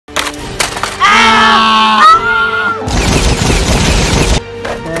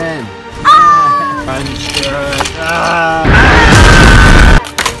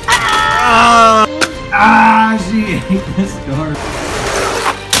This door.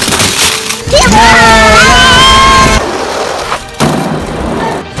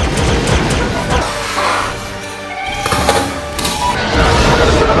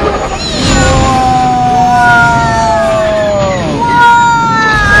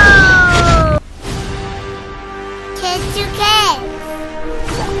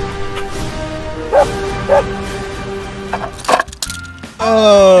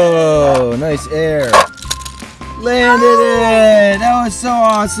 Oh, nice air. Landed it! That was so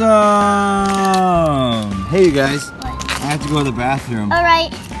awesome! Hey, you guys. What? I have to go to the bathroom. All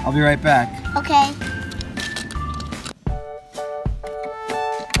right. I'll be right back. Okay.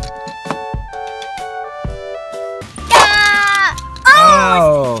 Ah!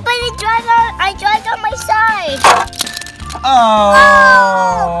 Oh! But I dragged on my side.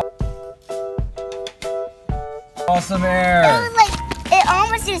 Oh! Awesome air. It was like, it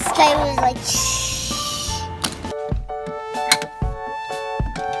almost just sky was like,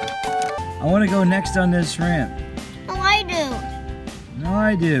 I want to go next on this ramp. No, I do. No,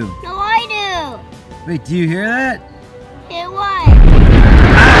 I do. No, I do. Wait, do you hear that? Hear what?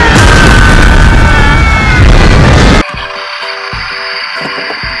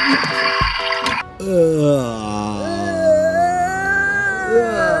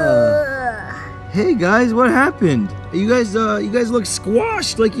 Hey guys, what happened? You guys look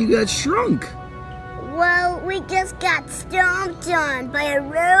squashed, like you got shrunk. Well, we just got stomped on by a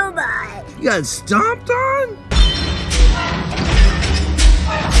robot. You got stomped on?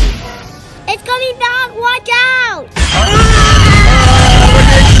 It's coming back, watch out! We're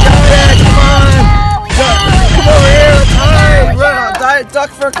getting shot at, come on! Come over here, let's hide! Run,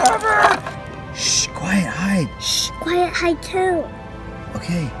 duck for cover! Shh, quiet, hide. Shh, quiet, hide too.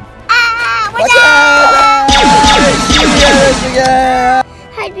 Okay. Watch out!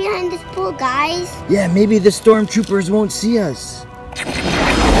 Hide behind this pool, guys. Yeah, maybe the stormtroopers won't see us. Watch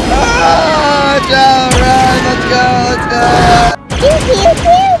out, run, let's go! Pew, pew, pew,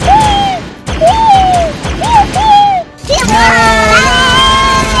 pew. Pew, pew, pew.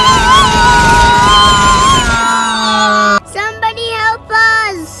 Somebody help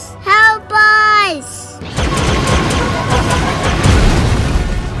us! Help us!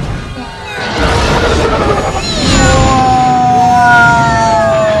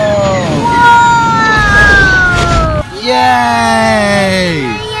 Yay!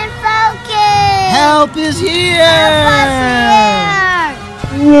 Millennium Falcon! Help is here!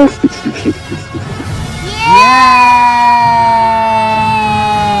 Help us here!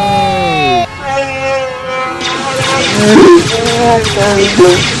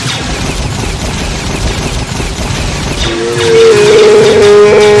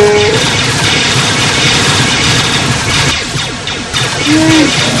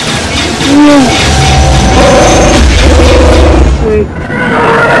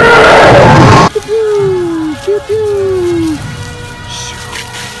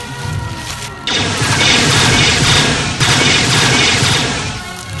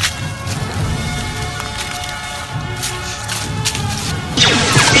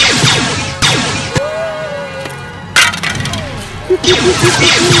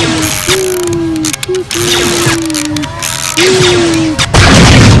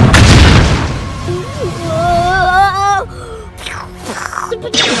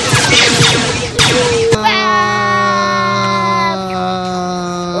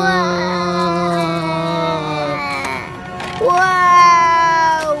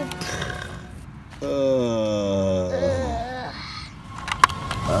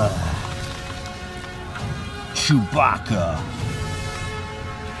 Chewbacca.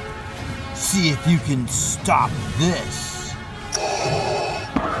 See if you can stop this.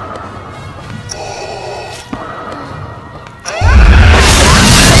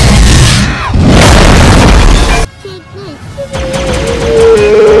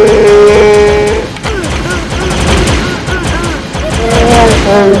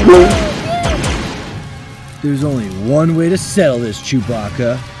 There's only one way to settle this,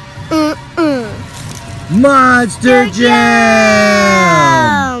 Chewbacca. Monster Jam!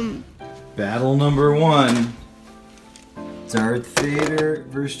 Battle number 1. Darth Vader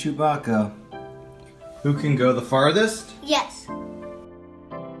versus Chewbacca. Who can go the farthest? Yes.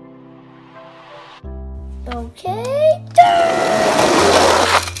 Okay.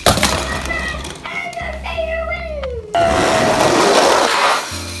 Darth Vader wins!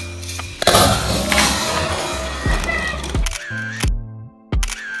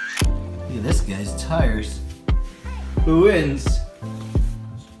 Look at this guy's tires. Who wins?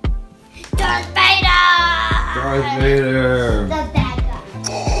 Darth Vader! Darth Vader! The bad guy.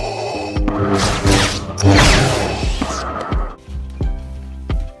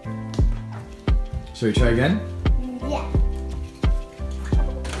 Shall we try again? Yeah.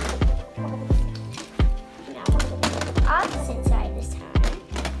 No. Opposite side this time.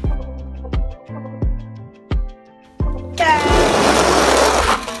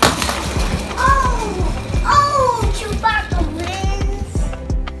 Oh, Chewbacca wins.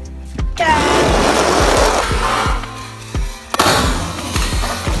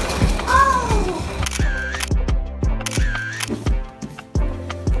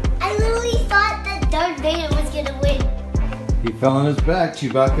 I literally thought that Darth Vader was gonna win. He fell on his back.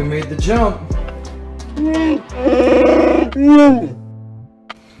 Chewbacca made the jump.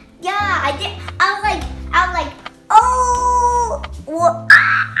 Yeah, I did. I was like, oh. What?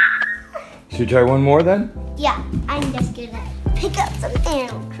 Should we try one more then? Yeah, I'm just gonna pick up some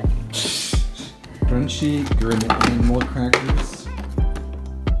animal crackers. Crunchy animal crackers.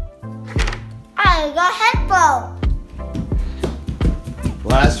 I got headball.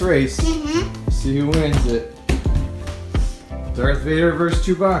 Last race. See who wins it. Darth Vader versus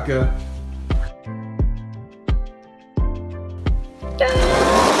Chewbacca.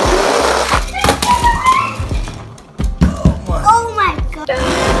 Oh my god.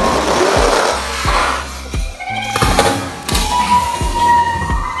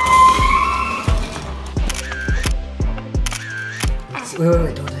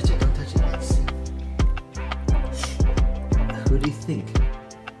 Wait, don't touch it, don't touch it. Let's see. Who do you think?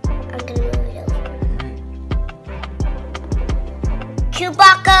 I'm gonna move it over.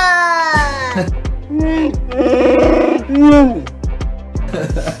 Chewbacca!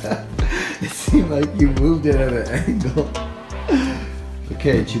 It seemed like you moved it at an angle.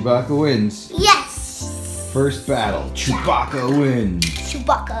 Okay, Chewbacca wins. Yes! First battle, Chewbacca wins.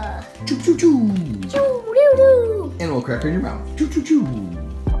 Chewbacca. Choo choo choo. Choo-doo-doo. Animal cracker in your mouth. Choo choo choo.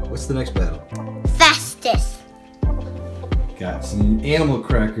 What's the next battle? Fastest. Got some animal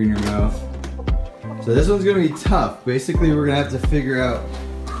cracker in your mouth. So this one's gonna be tough. Basically, we're gonna have to figure out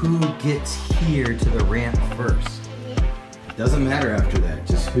who gets here to the ramp first. It doesn't matter after that,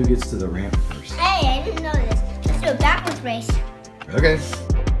 just who gets to the ramp first. Hey, I didn't know this. Let's do a backwards race. Okay.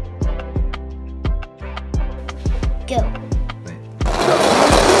 Go. Wait.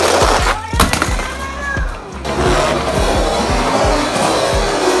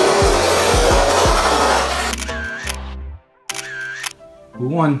 Who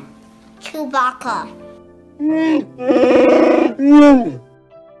won? Chewbacca.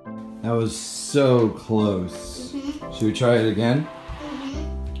 That was so close. Should we try it again?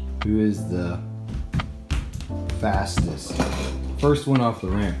 Who is the fastest? First one off the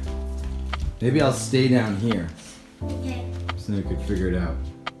ramp. Maybe I'll stay down here Okay. so we could figure it out.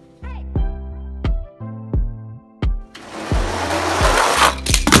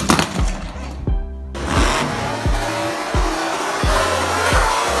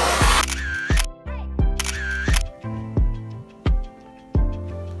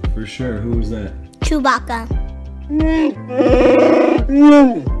 For sure, who was that? Chewbacca.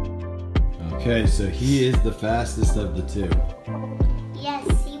 Okay, so he is the fastest of the two. Yes,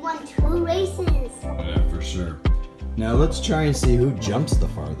 he won 2 races. Yeah, for sure. Now let's try and see who jumps the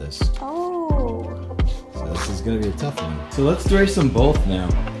farthest. Oh. So this is gonna be a tough one. So let's race them both now.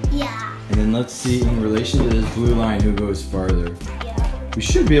 Yeah. And then let's see in relation to this blue line who goes farther. Yeah. We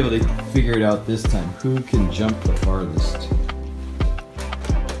should be able to figure it out this time. Who can jump the farthest?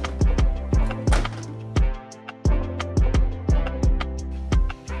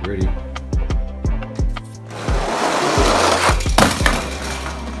 Ready?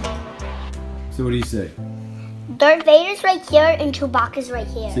 So what do you say? Darth Vader's right here and Chewbacca's right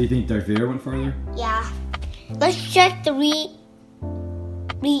here. So you think Darth Vader went farther? Yeah. Let's check the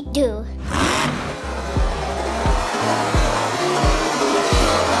redo.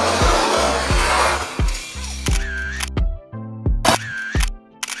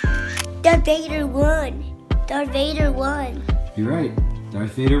 Darth Vader won. Darth Vader won. You're right.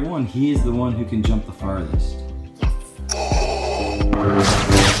 Darth Vader won. He is the one who can jump the farthest.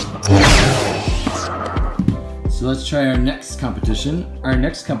 So let's try our next competition. Our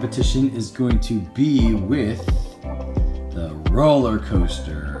next competition is going to be with the roller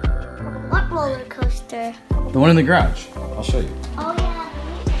coaster. What roller coaster? The one in the garage. I'll show you. Oh yeah.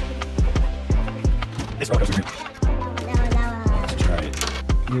 This roller coaster. Lava. Let's try it.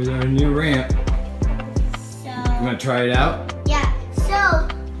 Here's our new ramp. So. You want to try it out? Yeah. So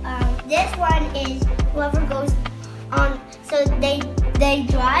this one is whoever goes on. So they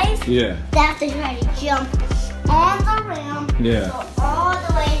drive. Yeah. They have to try to jump on the ramp. Yeah. Go all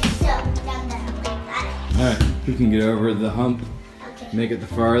the way down there like that. Alright, who can get over the hump? Okay. Make it the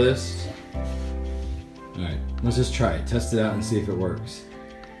farthest? Alright, let's just try it. Test it out and see if it works.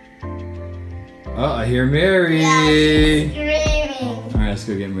 Oh, I hear Mary. Yeah, she's screaming. All right, let's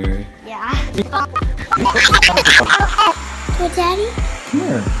go get Mary. Yeah. What, Daddy? Come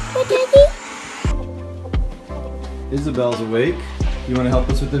here. What, Daddy? Isabel's awake. You want to help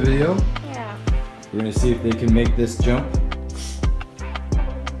us with the video? Yeah. We're gonna see if they can make this jump.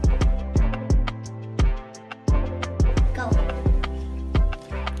 Go.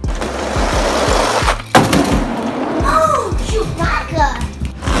 Oh, Chewbacca!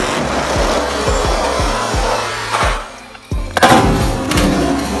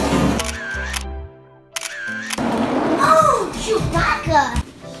 Oh, Chewbacca!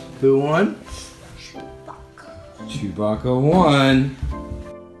 Who won? Chewbacca won.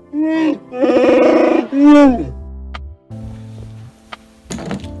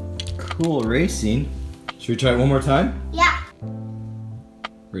 Cool racing. Should we try it one more time? Yeah.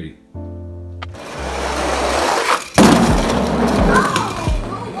 Ready.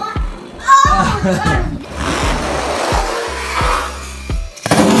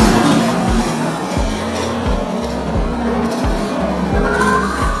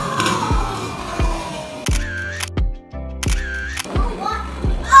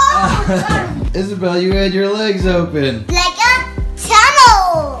 Isabel, you had your legs open. Like a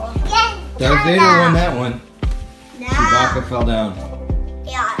tunnel. Yes. Darth Vader won that one. No. Chewbacca fell down.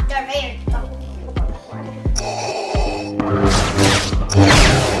 Yeah, Darth Vader.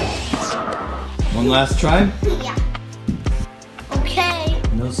 One last try. Yeah. Okay.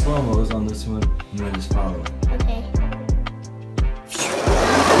 No slow-mos on this one. I'm gonna just follow it. Okay.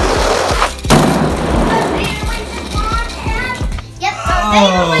 Yep, Darth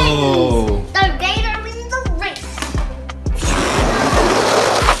Vader wins. Darth Vader wins the race.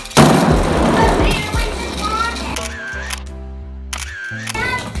 Darth Vader wins this one.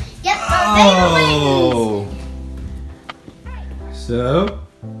 Yep, Darth Vader wins. So,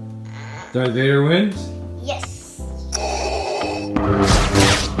 Darth Vader wins? Yes.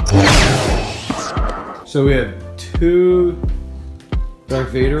 So we have 2 Darth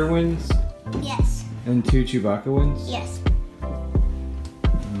Vader wins Yes. and 2 Chewbacca wins? Yes.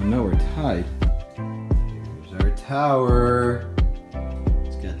 No, we're tied. Here's our tower.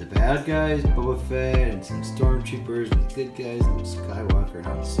 It's got the bad guys, Boba Fett, and some stormtroopers, and the good guys, Luke Skywalker, and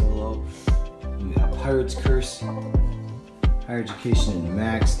Han Solo. And we got Pirate's Curse, Higher Education, and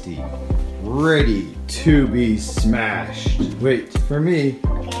Max D. Ready to be smashed. Wait for me.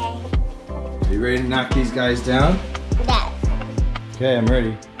 Okay. Are you ready to knock these guys down? Yes. Okay, I'm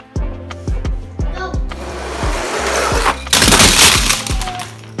ready. Go.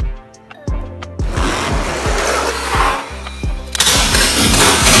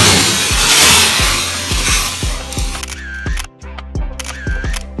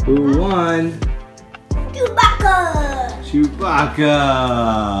 Who won? Chewbacca.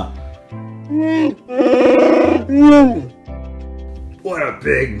 Chewbacca! What a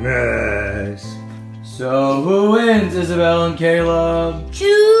big mess! So who wins, Isabel and Caleb?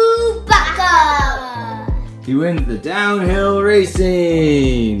 Chewbacca. He wins the downhill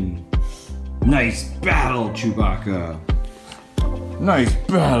racing! Nice battle, Chewbacca! Nice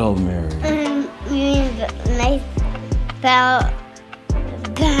battle, Mary! Nice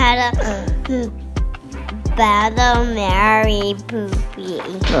battle, Mary Poopy.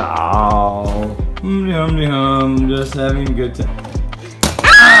 Oh, yum yum, just having a good time.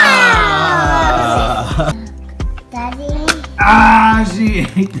 Daddy. Ah, she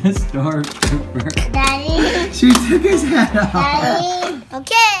ate the stormtrooper. Daddy. She took his head off. Daddy.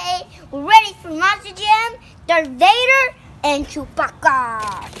 Okay, we're ready for Monster Jam, Darth Vader, and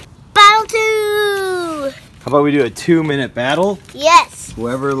Chewbacca. Battle 2. How about we do a 2-minute battle? Yes.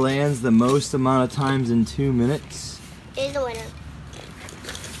 Whoever lands the most amount of times in 2 minutes. Is the winner.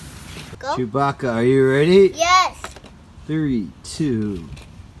 Go. Chewbacca, are you ready? Yes. 3, 2,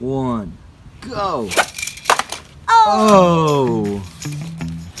 1, go! Oh. Oh!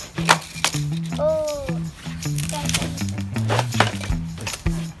 Oh.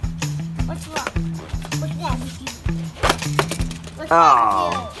 What's wrong? What's that with you? What's Oh.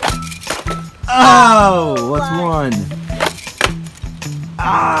 wrong with Oh! What's one?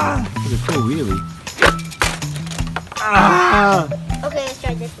 Ah! That's a cool wheelie. Ah! you? Okay, let's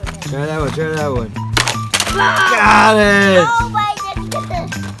try this one then. Try that one, try that one. Got it! Oh, wait, let's get the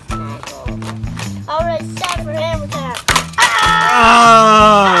tackle. Alright, it's time for hammer time.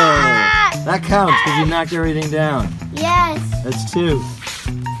 Oh! That counts because you knocked everything down. Yes. That's 2.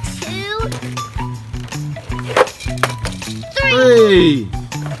 2, 3. 3!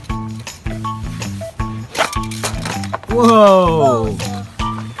 Whoa!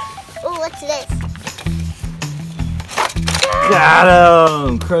 Oh, what's this? Got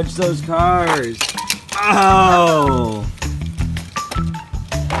him! Crunch those cars. Oh!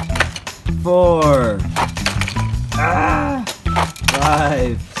 4.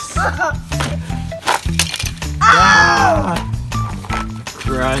 5.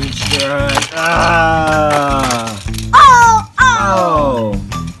 Crunch it. Oh!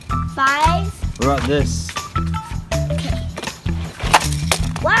 5. What about this? Okay.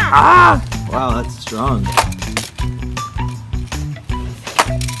 Wow. Wow, that's strong.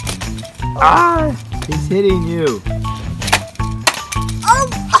 He's hitting you.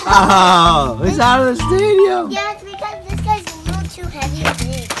 Oh, he's out of the stadium. Yeah, it's because this guy's a little too heavy and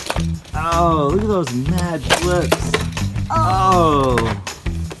big. Oh, look at those mad flips. Oh.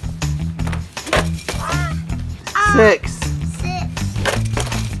 6. 6.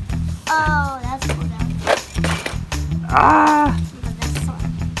 Oh, that's cool.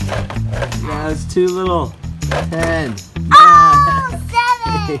 Yeah, it's too little. 10.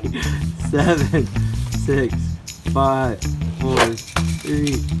 7. 7. 6. 5. 4.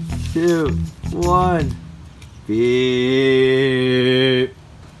 3. 2. 1. Beep.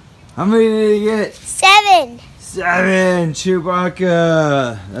 How many did he get? 7. 7.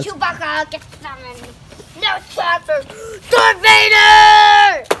 Chewbacca. That's Chewbacca gets 7. No chapter. Darth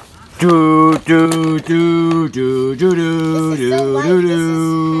Vader! do do do do do do This is so do light. do This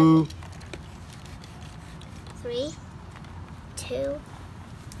do. is 3, 2,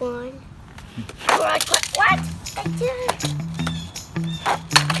 1. What? I did it.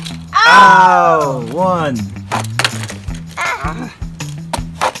 Oh, 1.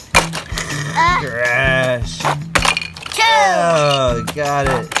 Crash. 2. Oh, got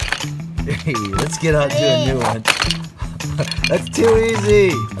it. Hey, let's get on to a new one. That's too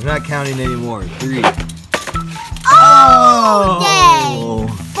easy. I'm not counting anymore. 3. Oh, dang.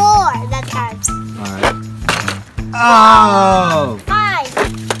 4. That counts. Alright. Oh! 5.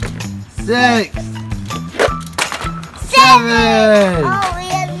 6. 7. Oh, he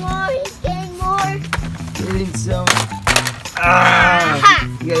has more. He's getting more. Getting some.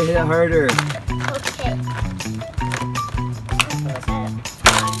 You gotta hit it harder. Okay.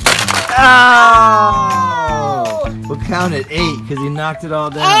 Oh! We'll count it 8 because he knocked it all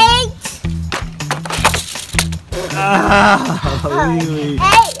down. 8. Really? 8.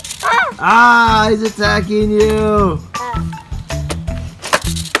 He's attacking you.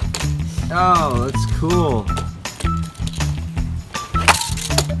 Oh, that's cool.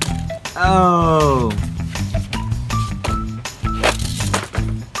 Oh.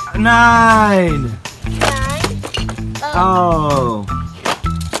 9. 9. Oh.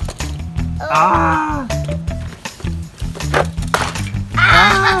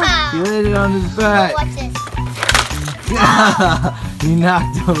 He landed on his back. What's this? He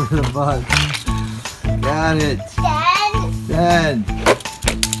knocked over the bug. Got it. 10. 10.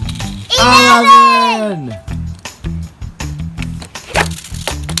 11.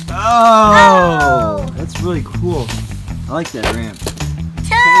 Oh, that's really cool. I like that ramp.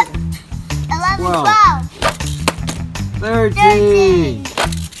 11, 12. 13. 13.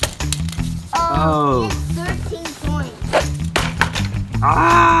 Oh. 13 points.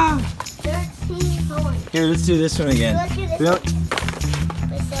 13 points. Here, let's do this one again. Let's do this We don't- one.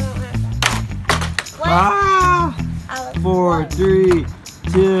 Let's do it. 4, 3,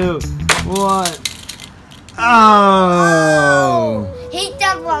 2, 1. Oh! He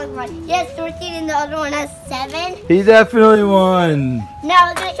definitely won. He has 13 and the other one has 7. He definitely won. Now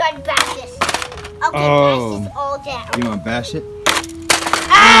we're going to try to bash this. Okay, bash this all down. You want to bash it?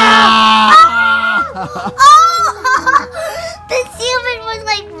 The ceiling was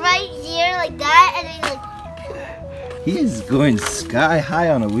like right here, like that, and then like. He is going sky high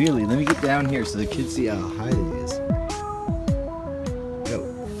on a wheelie. Let me get down here so the kids see how high it is. Go.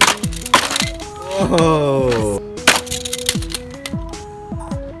 Oh.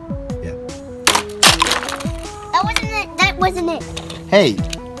 Yeah. That wasn't it. Hey,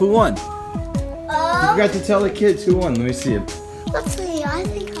 who won? You forgot to tell the kids who won. Let me see it. Let's see. I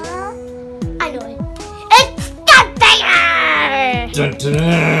think I know it. It's Darth Vader! Dun, dun,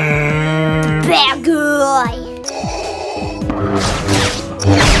 dun. Bad guy.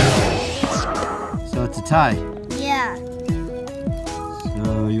 So it's a tie. Yeah.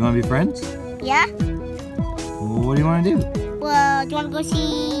 So you want to be friends? Yeah? Well, what do you want to do? Well, do you want to go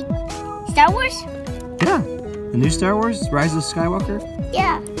see Star Wars? Yeah. The new Star Wars, Rise of SKYWALKER?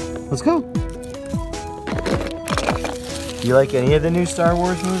 Yeah. Let's go. You like any of the new Star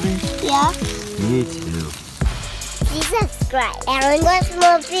Wars movies? Yeah. Me too. Please subscribe and watch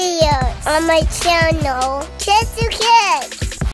more videos on my channel. Kids to Kids.